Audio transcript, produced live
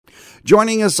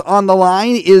Joining us on the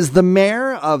line is the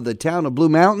mayor of the town of Blue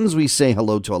Mountains. We say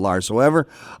hello to Alar Soever.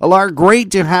 Alar,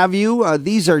 great to have you.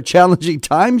 These are challenging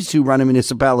times to run a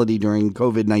municipality during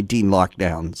COVID-19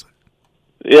 lockdowns.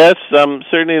 Yes,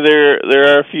 certainly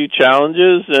there are a few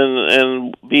challenges,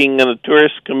 and being in a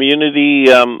tourist community,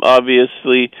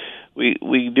 obviously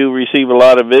we do receive a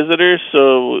lot of visitors,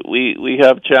 so we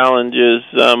have challenges,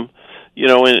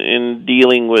 in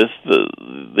dealing with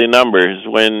the numbers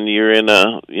when you're in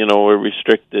a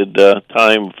restricted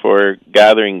time for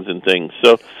gatherings and things.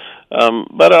 So,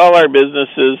 but all our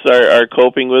businesses are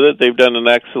coping with it. They've done an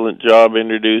excellent job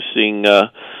introducing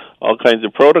all kinds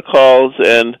of protocols,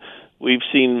 and we've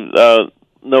seen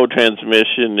no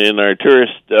transmission in our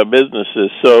tourist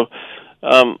businesses. So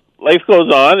life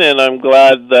goes on, and I'm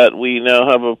glad that we now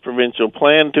have a provincial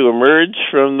plan to emerge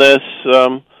from this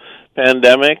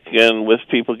pandemic, and with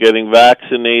people getting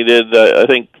vaccinated, I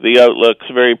think the outlook's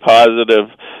very positive,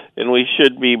 and we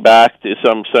should be back to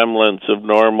some semblance of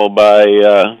normal by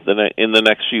in the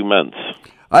next few months.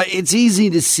 It's easy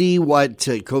to see what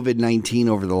COVID-19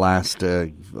 over the last,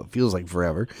 feels like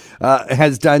forever,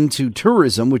 has done to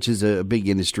tourism, which is a big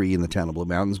industry in the town of Blue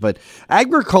Mountains. But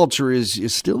agriculture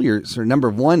is still your sort of number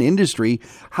one industry.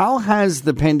 How has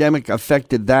the pandemic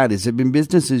affected that? Has it been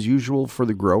business as usual for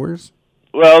the growers?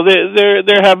 Well,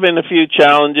 there have been a few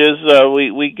challenges.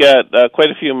 We got quite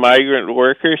a few migrant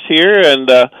workers here, and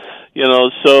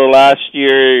so last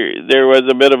year there was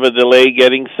a bit of a delay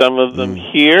getting some of them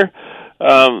here.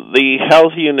 The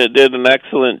health unit did an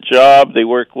excellent job. They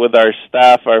work with our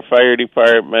staff, our fire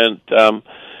department,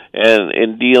 and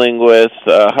in dealing with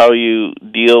how you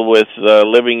deal with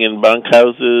living in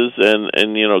bunkhouses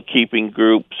and keeping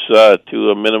groups to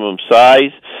a minimum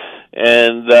size.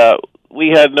 And we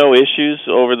had no issues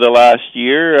over the last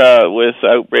year with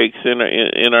outbreaks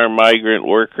in our migrant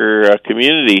worker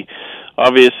community.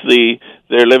 Obviously,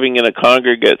 they're living in a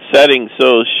congregate setting,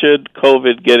 so should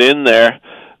COVID get in there,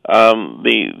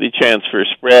 the chance for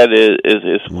spread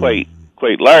is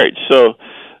quite large. So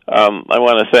I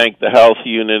want to thank the health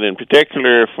unit in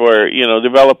particular for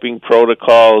developing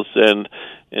protocols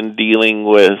and dealing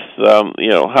with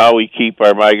how we keep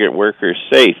our migrant workers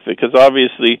safe, because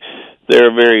obviously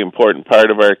they're a very important part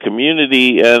of our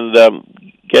community, and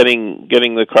getting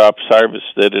the crops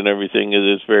harvested and everything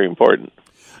is very important.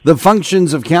 The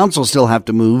functions of council still have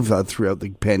to move throughout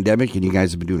the pandemic, and you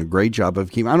guys have been doing a great job of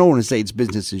keeping. I don't want to say it's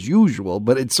business as usual,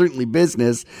 but it's certainly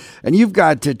business. And you've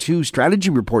got two strategy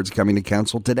reports coming to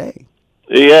council today.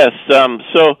 Yes.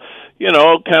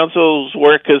 Council's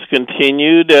work has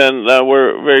continued, and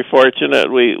we're very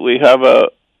fortunate. We have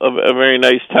a very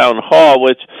nice town hall,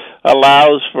 which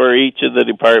allows for each of the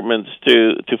departments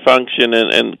to function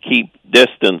and keep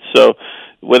distance. So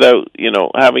without,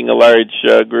 having a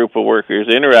large group of workers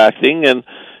interacting. And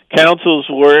council's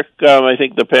work, I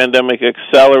think the pandemic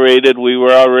accelerated. We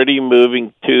were already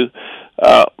moving to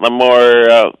a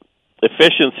more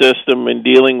efficient system in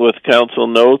dealing with council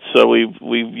notes. So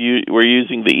we're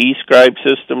using the e-scribe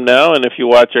system now, and if you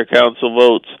watch our council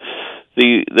votes,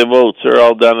 the votes are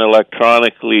all done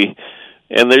electronically.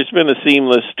 And there's been a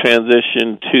seamless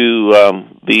transition to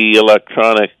the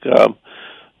electronic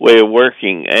way of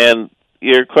working. And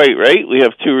you're quite right. We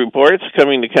have two reports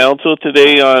coming to council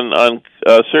today on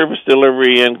service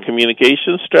delivery and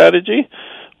communication strategy.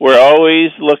 We're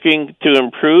always looking to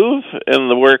improve, and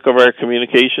the work of our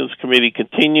communications committee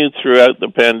continued throughout the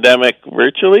pandemic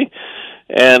virtually.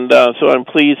 And so I'm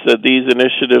pleased that these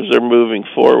initiatives are moving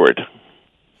forward.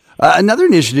 Another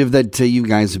initiative that you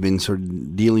guys have been sort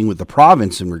of dealing with the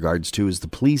province in regards to is the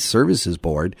Police Services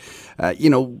Board.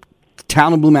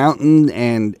 Town of Blue Mountain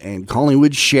and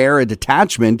Collingwood share a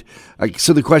detachment.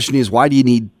 So the question is, why do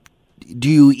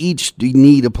you each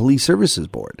need a Police Services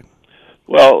Board?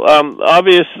 Well,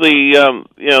 obviously,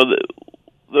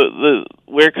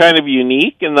 we're kind of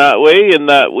unique in that way, in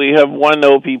that we have one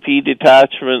OPP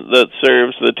detachment that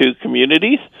serves the two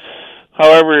communities.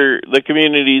 However, the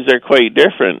communities are quite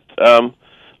different.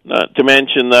 Not to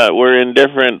mention that we're in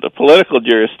different political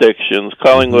jurisdictions.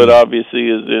 Collingwood obviously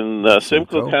is in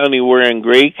Simcoe County. We're in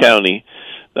Grey County.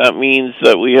 That means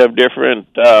that we have different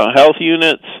health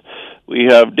units. We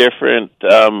have different,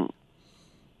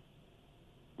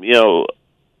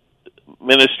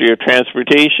 Ministry of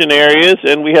Transportation areas,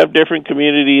 and we have different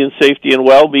community and safety and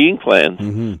well-being plans.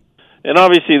 Mm-hmm. And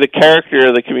obviously the character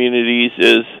of the communities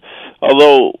is,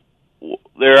 although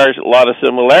there are a lot of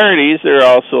similarities, there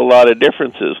are also a lot of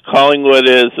differences. Collingwood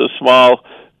is a small,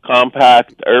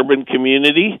 compact urban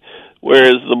community,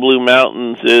 whereas the Blue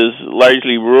Mountains is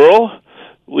largely rural,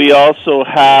 We also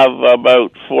have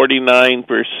about 49%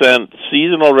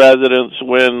 seasonal residents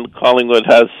when Collingwood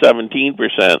has 17%.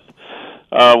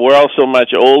 We're also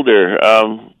much older,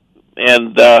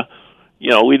 and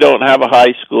we don't have a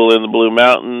high school in the Blue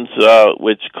Mountains,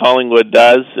 which Collingwood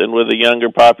does, and with a younger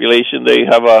population, they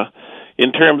have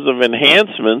in terms of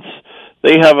enhancements,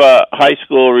 they have a high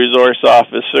school resource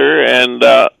officer, and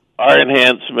our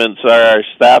enhancements are our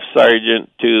staff sergeant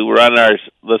to run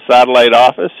the satellite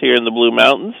office here in the Blue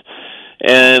Mountains,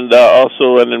 and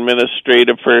also an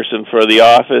administrative person for the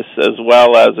office, as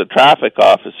well as a traffic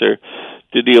officer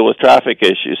to deal with traffic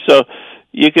issues. So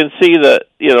you can see that,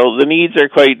 the needs are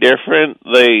quite different.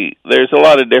 There's a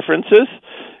lot of differences.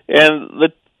 And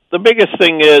the biggest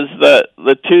thing is that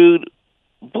the two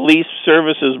police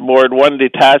services board, one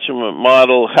detachment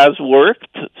model, has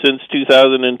worked since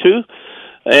 2002.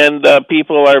 And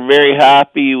people are very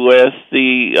happy with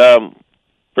the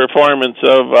performance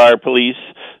of our police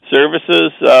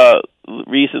services.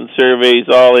 Recent surveys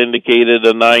all indicated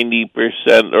a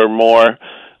 90% or more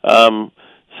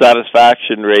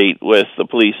satisfaction rate with the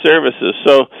police services.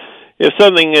 So if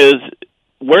something is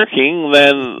working,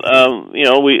 then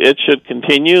it should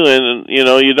continue, and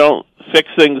you don't fix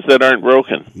things that aren't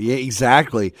broken. Yeah,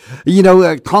 exactly.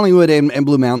 Collingwood and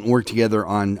Blue Mountain work together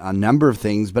on a number of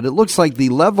things, but it looks like the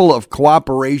level of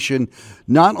cooperation,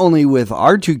 not only with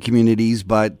our two communities,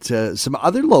 but some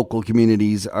other local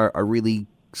communities are really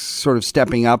sort of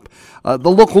stepping up. The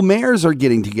local mayors are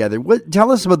getting together.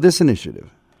 Tell us about this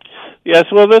initiative. Yes,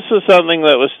 well, this is something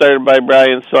that was started by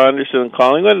Brian Saunderson in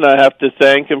Collingwood, and I have to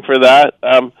thank him for that.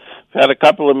 We've had a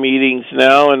couple of meetings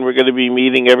now, and we're going to be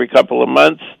meeting every couple of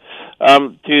months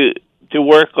to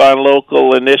work on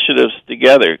local initiatives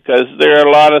together, because there are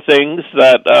a lot of things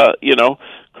that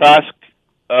cross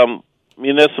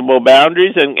municipal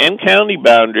boundaries and county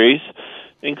boundaries,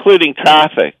 including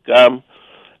traffic.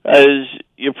 As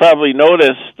you probably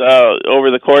noticed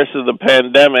over the course of the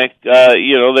pandemic,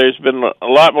 there's been a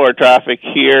lot more traffic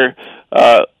here,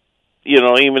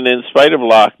 even in spite of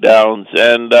lockdowns,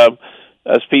 and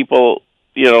as people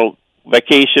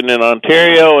vacation in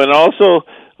Ontario, and also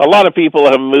a lot of people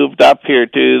have moved up here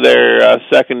to their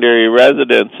secondary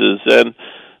residences, and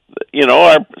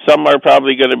some are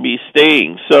probably going to be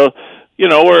staying. So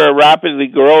we're a rapidly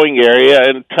growing area,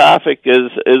 and traffic is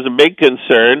a big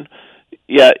concern.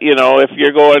 Yeah, if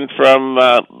you're going from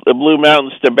the Blue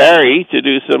Mountains to Barrie to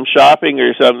do some shopping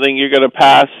or something, you're going to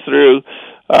pass through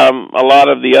a lot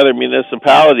of the other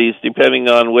municipalities, depending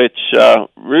on which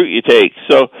route you take.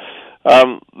 So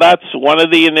that's one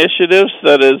of the initiatives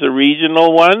that is a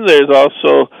regional one. There's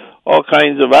also all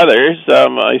kinds of others.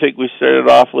 I think we started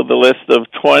off with a list of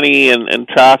 20, and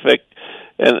traffic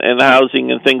and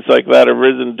housing and things like that have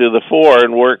risen to the fore,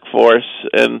 and workforce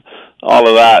and all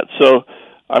of that. So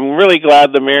I'm really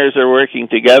glad the mayors are working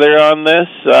together on this,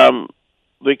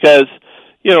 because,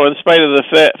 in spite of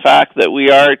the fact that we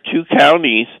are two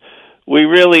counties, we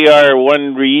really are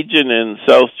one region in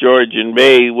South Georgian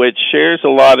Bay, which shares a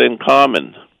lot in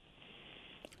common.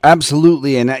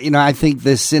 Absolutely, and I think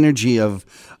this synergy of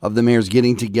the mayors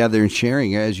getting together and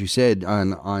sharing, as you said,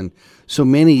 on so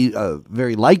many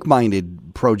very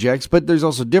like-minded projects, but there's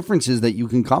also differences that you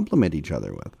can complement each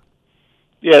other with.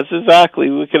 Yes, exactly.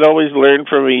 We can always learn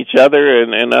from each other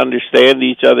and understand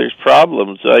each other's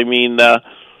problems. I mean,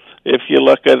 if you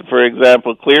look at, for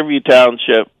example, Clearview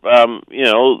Township,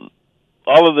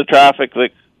 all of the traffic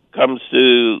that comes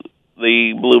to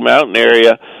the Blue Mountain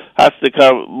area has to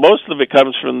come. Most of it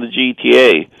comes from the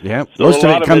GTA. Yeah, so most of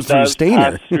it comes from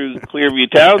Stainer. Through Clearview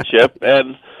Township,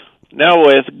 and now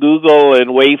with Google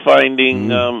and wayfinding,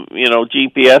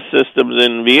 GPS systems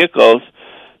in vehicles,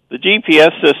 the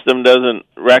GPS system doesn't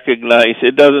recognize.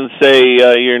 It doesn't say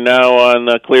you're now on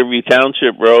a Clearview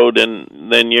Township road and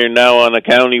then you're now on a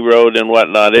county road and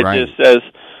whatnot. It just says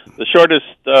the shortest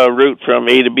route from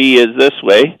A to B is this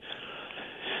way.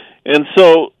 And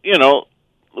so,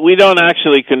 we don't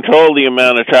actually control the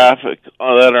amount of traffic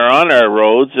that are on our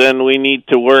roads, and we need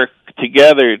to work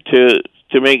together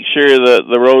to make sure that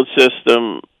the road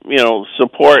system,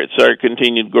 supports our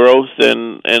continued growth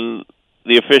and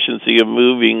the efficiency of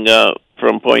moving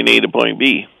from point A to point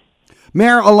B.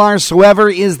 Mayor Alar Soever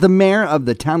is the mayor of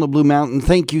the town of Blue Mountain.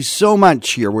 Thank you so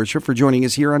much, Your Worship, for joining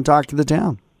us here on Talk to the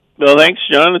Town. Well, thanks,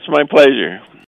 John. It's my pleasure.